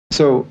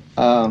So,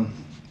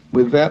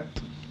 with that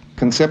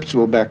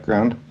conceptual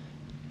background,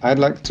 I'd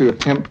like to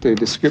attempt a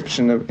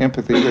description of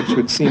empathy which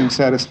would seem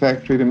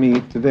satisfactory to me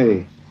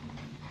today.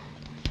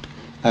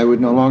 I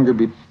would no longer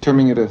be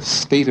terming it a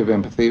state of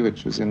empathy,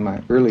 which was in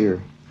my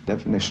earlier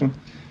definition,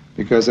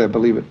 because I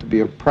believe it to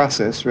be a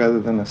process rather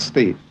than a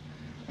state,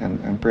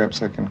 and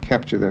perhaps I can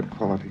capture that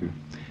quality.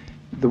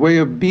 The way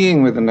of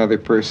being with another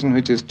person,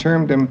 which is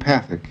termed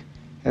empathic,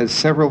 has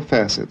several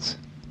facets.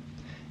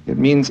 It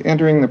means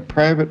entering the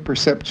private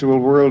perceptual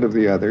world of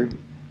the other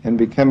and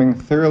becoming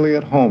thoroughly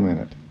at home in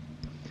it.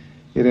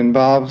 It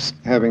involves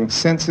being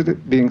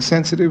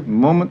sensitive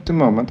moment to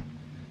moment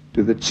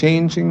to the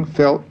changing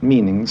felt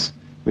meanings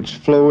which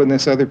flow in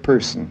this other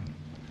person,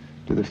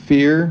 to the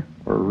fear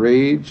or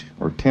rage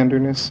or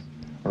tenderness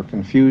or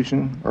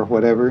confusion or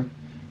whatever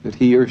that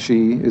he or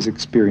she is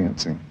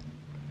experiencing.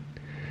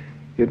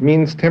 It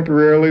means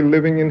temporarily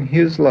living in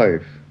his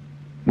life,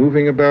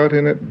 moving about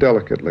in it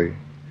delicately,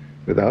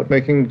 without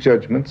making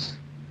judgments,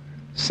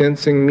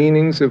 sensing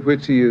meanings of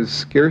which he is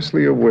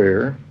scarcely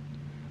aware,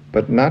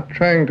 but not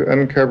trying to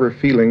uncover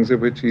feelings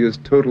of which he is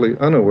totally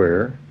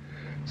unaware,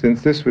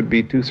 since this would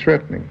be too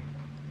threatening.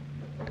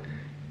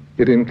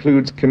 It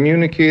includes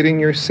communicating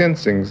your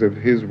sensings of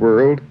his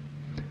world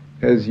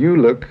as you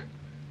look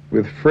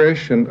with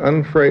fresh and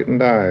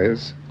unfrightened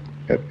eyes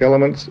at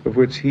elements of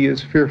which he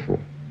is fearful.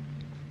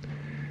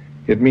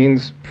 It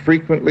means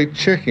frequently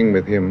checking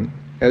with him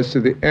as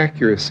to the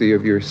accuracy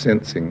of your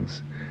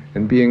sensings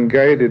and being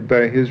guided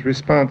by his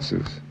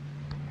responses.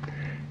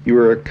 You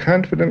are a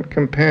confident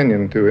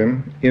companion to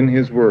him in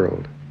his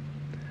world.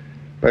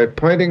 By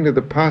pointing to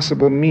the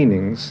possible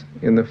meanings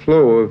in the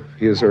flow of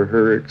his or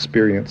her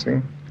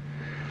experiencing,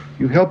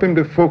 you help him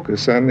to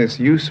focus on this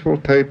useful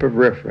type of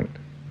referent,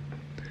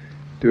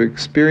 to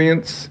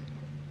experience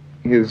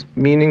his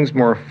meanings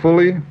more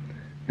fully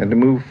and to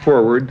move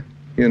forward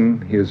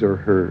in his or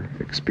her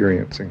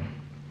experiencing.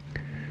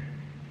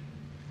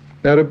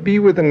 Now, to be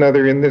with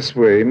another in this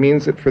way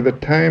means that for the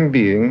time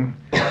being,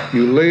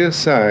 you lay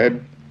aside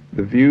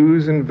the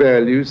views and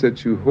values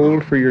that you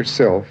hold for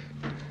yourself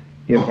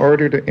in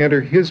order to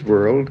enter his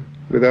world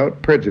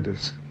without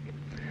prejudice.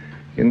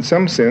 In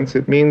some sense,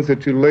 it means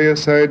that you lay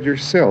aside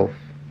yourself,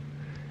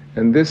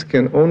 and this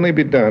can only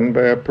be done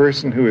by a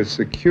person who is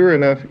secure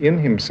enough in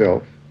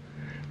himself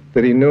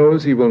that he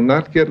knows he will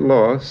not get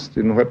lost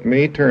in what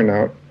may turn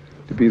out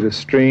to be the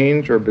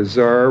strange or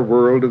bizarre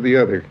world of the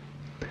other,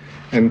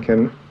 and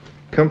can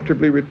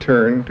comfortably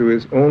return to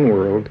his own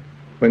world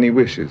when he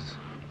wishes.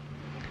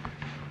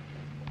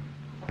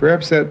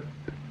 Perhaps that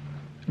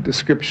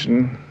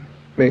description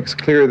makes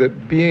clear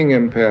that being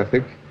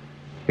empathic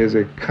is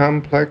a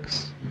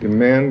complex,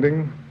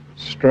 demanding,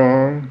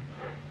 strong,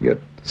 yet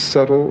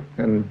subtle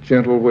and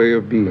gentle way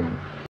of being.